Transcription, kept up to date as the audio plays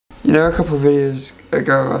You know, a couple of videos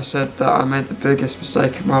ago I said that I made the biggest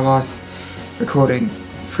mistake of my life recording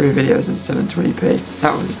 3 videos in 720p.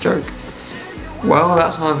 That was a joke. Well,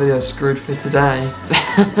 that's my video screwed for today.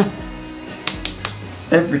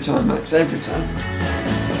 Every time, Max, every time.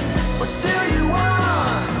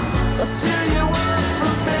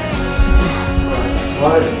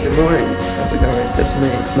 Hi, good morning. How's it going? It's me,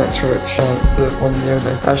 Max Roach, the one and the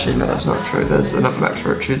only. Actually, no, that's not true. There's another Max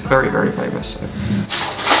Roach who's very, very famous. So.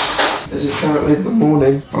 This is currently the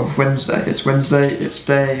morning of Wednesday. It's Wednesday, it's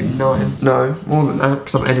day 9. No, more than that,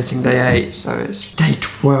 because I'm editing day 8, so it's day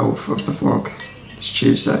 12 of the vlog. It's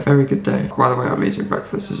Tuesday. Very good day. By the way, I'm eating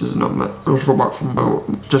breakfast. This is an omelette. I just got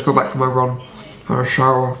back from my run. Had a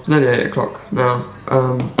shower. Nearly 8 o'clock now.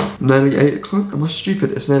 Nearly 8 o'clock? Am I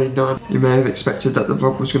stupid? It's nearly 9. You may have expected that the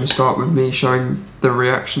vlog was going to start with me showing the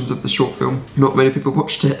reactions of the short film. Not many people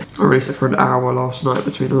watched it. I released it for an hour last night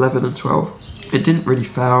between 11 and 12. It didn't really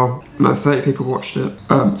fail. No, 30 people watched it.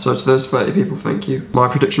 So to those 30 people, thank you. My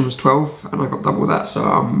prediction was 12 and I got double that, so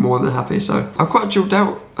I'm more than happy. So I'm quite chilled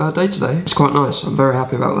out day today. It's quite nice. I'm very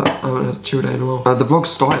happy about that. I haven't had a chill day in a while. The vlog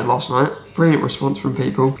started last night. Brilliant response from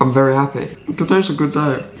people. I'm very happy. Today's a good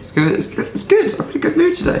day. It's good. It's good. It's good. I'm in a good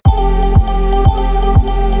mood today.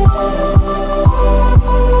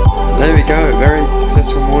 There we go, very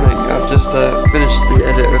successful morning. I've just finished the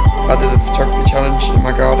edit of, I did a photography challenge in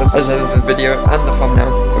my garden. I just edited the video and the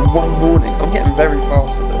thumbnail in one morning. I'm getting very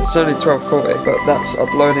fast at this. It's only 12:40, but that's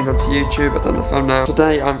uploading onto YouTube. I've done the thumbnail.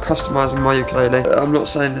 Today I'm customizing my ukulele. I'm not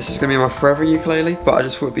saying this is going to be my forever ukulele, but I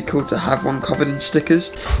just thought it'd be cool to have one covered in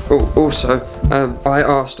stickers. Oh, also, I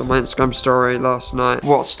asked on my Instagram story last night,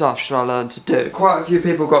 what stuff should I learn to do? Quite a few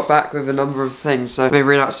people got back with a number of things, so maybe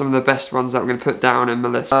read out some of the best ones that I'm going to put down in my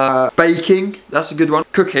list. Baking, that's a good one.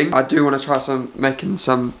 Cooking, I do want to try making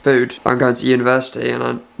some food. I'm going to university and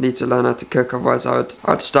I need to learn how to cook, otherwise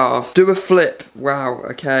I'd starve. Do a flip, wow,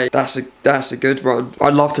 okay, that's a good one.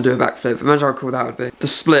 I'd love to do a backflip, imagine how cool that would be. The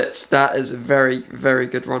splits, that is a very, very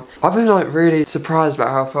good one. I've been like really surprised about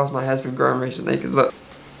how fast my hair's been growing recently, because look,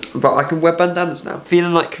 but I can wear bandanas now.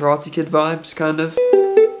 Feeling like Karate Kid vibes, kind of.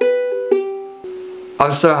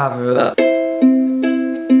 I'm so happy with that.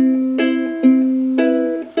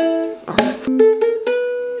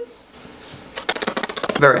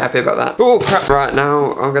 Very happy about that. Oh crap, right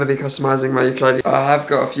now I'm going to be customizing my ukulele. I have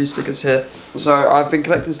got a few stickers here. So I've been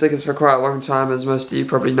collecting stickers for quite a long time, as most of you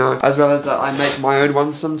probably know. As well as that I make my own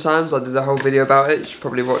ones sometimes. I did a whole video about it, you should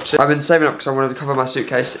probably watch it. I've been saving up because I wanted to cover my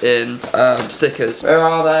suitcase in stickers. Where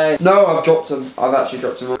are they? No, I've dropped them. I've actually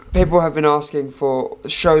dropped them. People have been asking for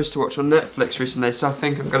shows to watch on Netflix recently, so I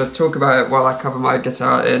think I'm going to talk about it while I cover my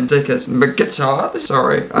guitar in stickers. But guitar?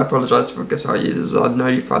 Sorry, I apologise for guitar users. I know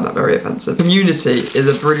you find that very offensive. Community is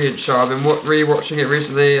a brilliant show. I've been re-watching it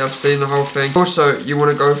recently. I've seen the whole thing. Also, you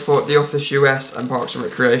want to go for The Office US and Parks and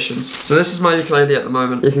Recreations. So this is my ukulele at the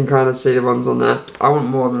moment. You can kind of see the ones on there. I want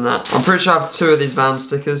more than that. I'm pretty sure I have 2 of these Vans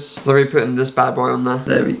stickers. So I'll be putting this bad boy on there.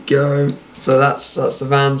 There we go. So that's the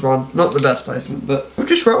Vans one. Not the best placement, but we'll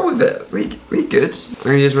just roll with it. We good. I'm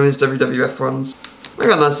gonna use one of these WWF ones. I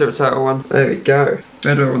got a nice little turtle one. There we go.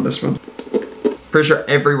 Where do I want this one? Pretty sure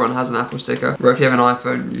everyone has an Apple sticker, or if you have an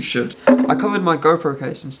iPhone, you should. I covered my GoPro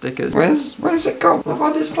case in stickers. Where's it gone? Have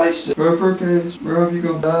I displaced it? GoPro case, where have you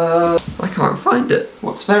gone? I can't find it.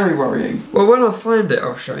 What's very worrying. Well, when I find it,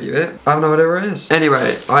 I'll show you it. I have no idea where it is.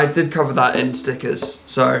 Anyway, I did cover that in stickers,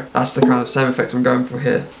 so that's the kind of same effect I'm going for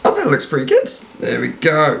here. I think it looks pretty good. There we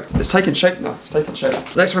go. It's taking shape now. It's taking shape.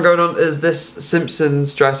 Next one going on is this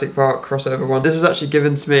Simpsons Jurassic Park crossover one. This was actually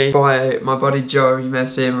given to me by my buddy Joe. You may have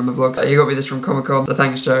seen him on the vlog. He got me this from Comic-Con, so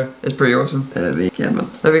thanks Joe. It's pretty awesome. There we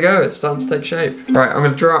go. It's starting to take shape. Right, I'm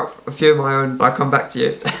going to draw out a few of my own. I'll come back to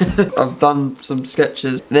you. I've done some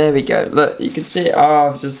sketches. There we go. Look, you can see it. Oh,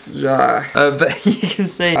 I've just... but you can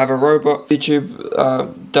see I have a robot,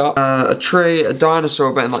 YouTube, duck, a tree, a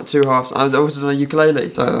dinosaur, but in like 2 halves. I've also done a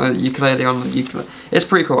ukulele. So a ukulele on the ukulele. It's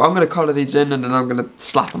pretty cool. I'm going to colour these in and then I'm going to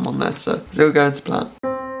slap them on there. So it's all going to plan.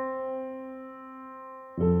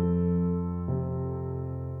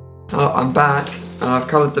 Oh, I'm back and I've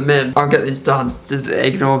coloured them in. I'll get these done. Just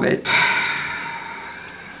ignore me.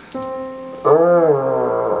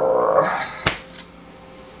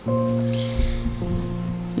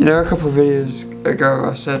 You know, a couple of videos ago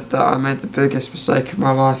I said that I made the biggest mistake of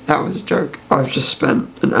my life. That was a joke. I've just spent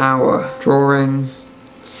an hour drawing,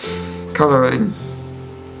 colouring,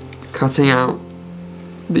 cutting out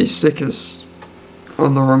these stickers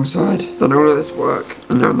on the wrong side. Done all of this work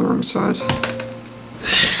and they're on the wrong side.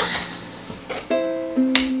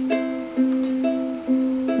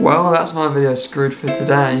 Well, that's my video screwed for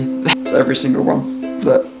today. It's every single one.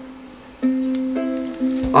 Look.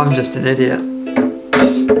 I'm just an idiot.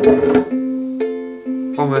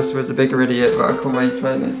 Almost was a bigger idiot, but I caught my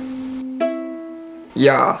ukulele.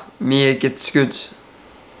 Yeah, mir geht's gut.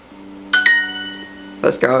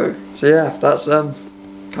 Let's go. So yeah, that's kind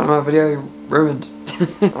of my video ruined.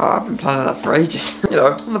 I've been planning that for ages. You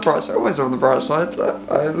know, on the bright side, always on the bright side.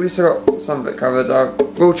 At least I got some of it covered.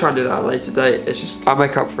 We'll try and do that at a later date. It's just, I'll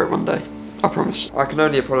make up for it one day. I promise. I can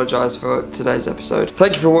only apologise for today's episode.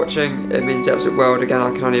 Thank you for watching. It means the absolute world. Again,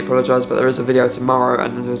 I can only apologise, but there is a video tomorrow,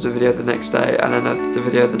 and there's a video the next day, and then there's a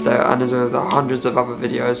video the day, and there's hundreds of other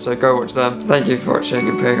videos, so go watch them. Thank you for watching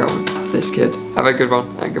and putting up with this kid. Have a good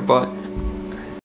one, and goodbye.